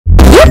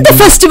இந்த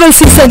ஃபெஸ்டிவல்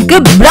சீசனுக்கு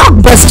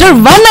பிளாக்பஸ்டர்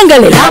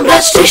வண்ணங்கள் எல்லாம்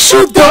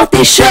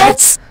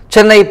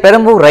சென்னை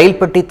பெரம்பூர் ரயில்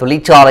பெட்டி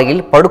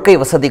தொழிற்சாலையில் படுக்கை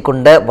வசதி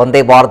கொண்ட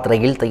வந்தே பாரத்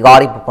ரயில்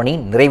தயாரிப்பு பணி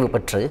நிறைவு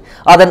பெற்று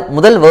அதன்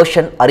முதல்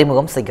வெர்ஷன்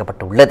அறிமுகம்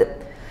செய்யப்பட்டுள்ளது.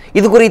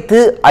 இதுகுறித்து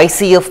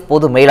ஐசிஎஃப்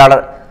பொது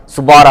மேலாளர்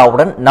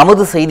சுபாராவுடன்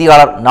நமது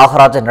செய்தியாளர்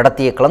நாகராஜன்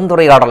நடத்திய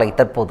கலந்துரையாடலை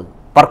தற்போது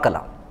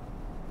பார்க்கலாம்.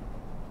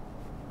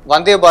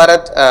 வந்தே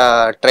பாரத்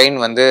ட்ரெயின்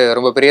வந்து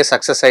ரொம்ப பெரிய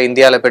சக்ஸஸை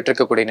இந்தியாவில்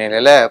பெற்றிருக்கக்கூடிய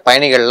நிலையில்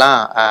பயணிகள்லாம்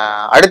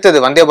அடுத்தது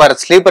வந்தே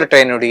பாரத் ஸ்லீப்பர்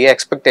ட்ரெயினுடைய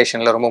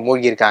எக்ஸ்பெக்டேஷனில் ரொம்ப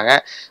மூழ்கியிருக்காங்க.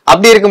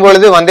 அப்படி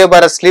இருக்கும்பொழுது வந்தே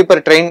பாரத்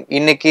ஸ்லீப்பர் ட்ரெயின்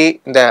இன்னைக்கு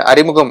இந்த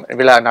அறிமுகம்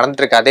விழா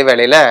நடந்துருக்கு. அதே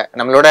வேளையில்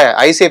நம்மளோட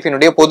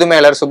ஐசிஎஃபினுடைய பொது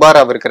மேலர்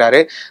சுபாராவ்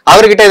இருக்கிறாரு.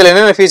 அவர்கிட்ட இதில்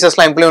என்னென்ன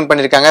ஃபீச்சர்ஸ்லாம் இம்ப்ளிமெண்ட்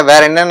பண்ணியிருக்காங்க,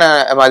 வேற என்னென்ன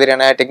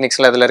மாதிரியான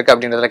டெக்னிக்ஸ்லாம் இதில் இருக்குது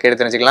அப்படின்றத கேட்டு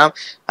தெரிஞ்சுக்கலாம்.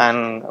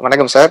 அண்ட்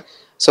வணக்கம் sir.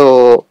 So,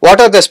 what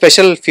are the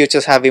special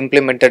features have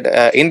implemented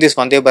in this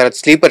Vande Bharat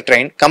sleeper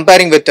train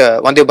comparing with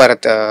Vande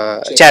Bharat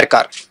chair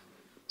car?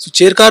 So,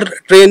 chair car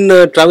train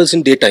travels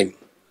in daytime,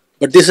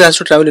 but this has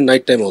to travel in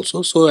night time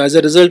also. So, as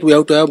a result, we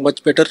have to have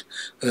much better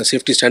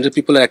safety standards.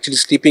 People are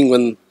actually sleeping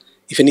when,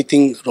 if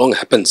anything wrong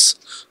happens.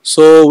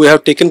 So, we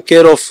have taken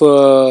care of,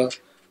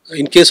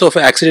 in case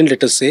of accident,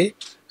 let us say,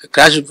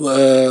 crash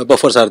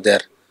buffers are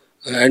there.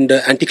 And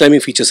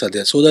anti-climbing features are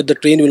there so that the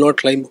train will not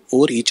climb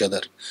over each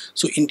other.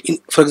 So,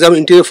 for example,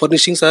 interior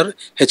furnishings are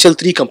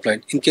HL3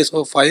 compliant. In case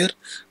of fire,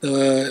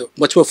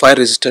 much more fire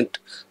resistant.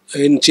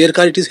 In chair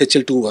car, it is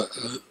HL2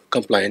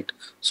 compliant.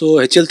 So,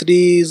 HL3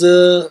 is a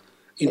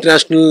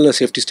international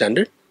safety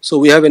standard. So,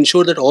 we have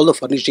ensured that all the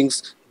furnishings,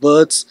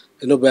 berths,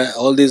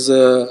 all these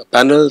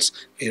panels,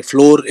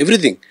 floor,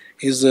 everything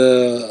is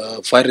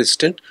fire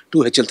resistant to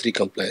HL3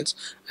 compliance.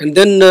 And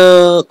then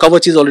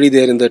coverage is already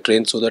there in the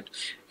train so that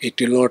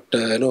it will not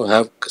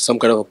have some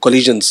kind of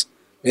collisions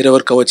wherever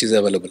coverage is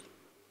available.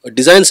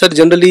 Designs are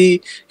generally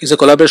is a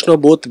collaboration of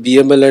both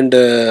BML and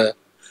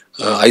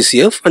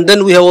ICF, and then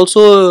we have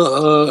also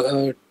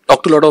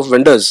talked to a lot of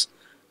vendors.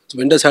 So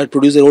vendors had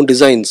produced their own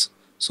designs.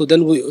 So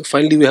then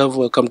finally we have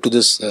come to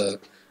this.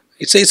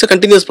 It's a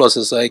continuous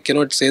process. I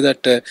cannot say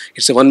that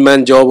it's a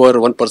one-man job or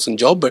one-person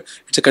job, but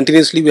it's a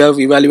continuously. We have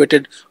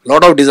evaluated a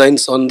lot of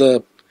designs on the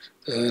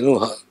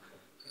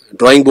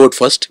drawing board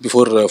first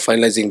before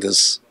finalizing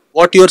this.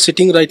 What you are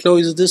sitting right now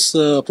is this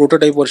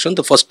prototype version,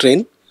 the first train.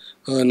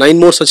 9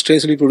 more such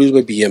trains will be produced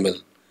by BML.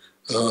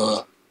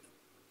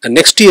 And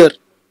next year,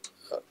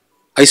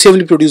 ICF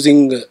will be producing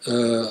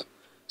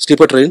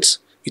sleeper trains,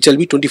 which will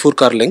be 24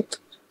 car length,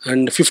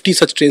 and 50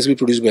 such trains will be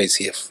produced by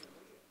ICF.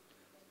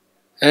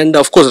 And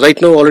of course, right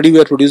now already we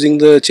are producing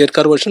the chair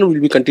car version. We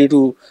will be continue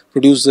to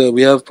produce.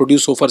 We have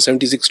produced so far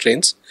 76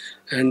 trains,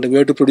 and we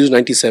have to produce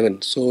 97.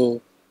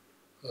 So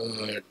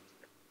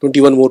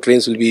 21 more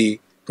trains will be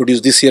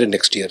produced this year and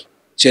next year,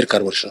 chair car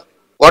version.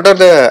 What are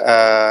the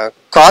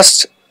costs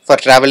for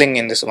traveling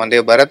in this Vande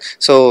Bharat?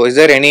 So, is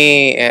there any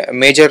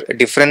major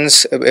difference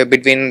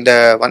between the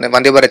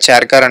Vande Bharat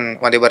chair car and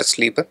Vande Bharat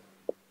sleeper?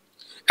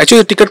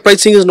 Actually, the ticket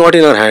pricing is not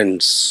in our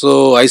hands. So,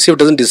 ICF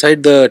doesn't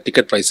decide the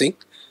ticket pricing.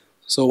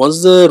 So, once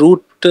the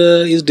route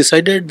is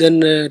decided, then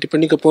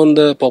depending upon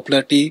the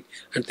popularity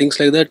and things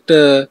like that,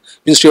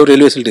 Ministry of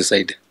Railways will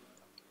decide.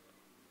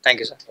 Thank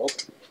you, sir.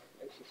 Okay.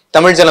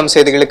 Tamil ஜலம்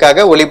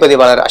செய்திகளுக்காக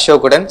ஒளிப்பதிவாளர்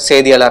அசோக்குடன்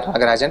செய்தியாளர்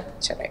நாகராஜன்,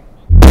 சென்னை.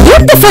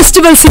 இந்த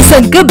festival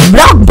சீசனுக்கு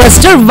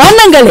blockbuster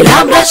வண்ணங்கள்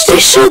எல்லாம்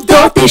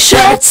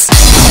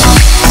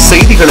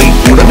செய்திகளை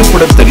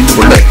உடனுக்குடன் தெரிந்து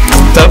கொள்ள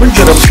தமிழ்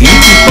ஜலம்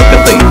யூடியூப்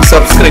பக்கத்தை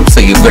சப்ஸ்கிரைப்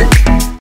செய்யுங்கள்.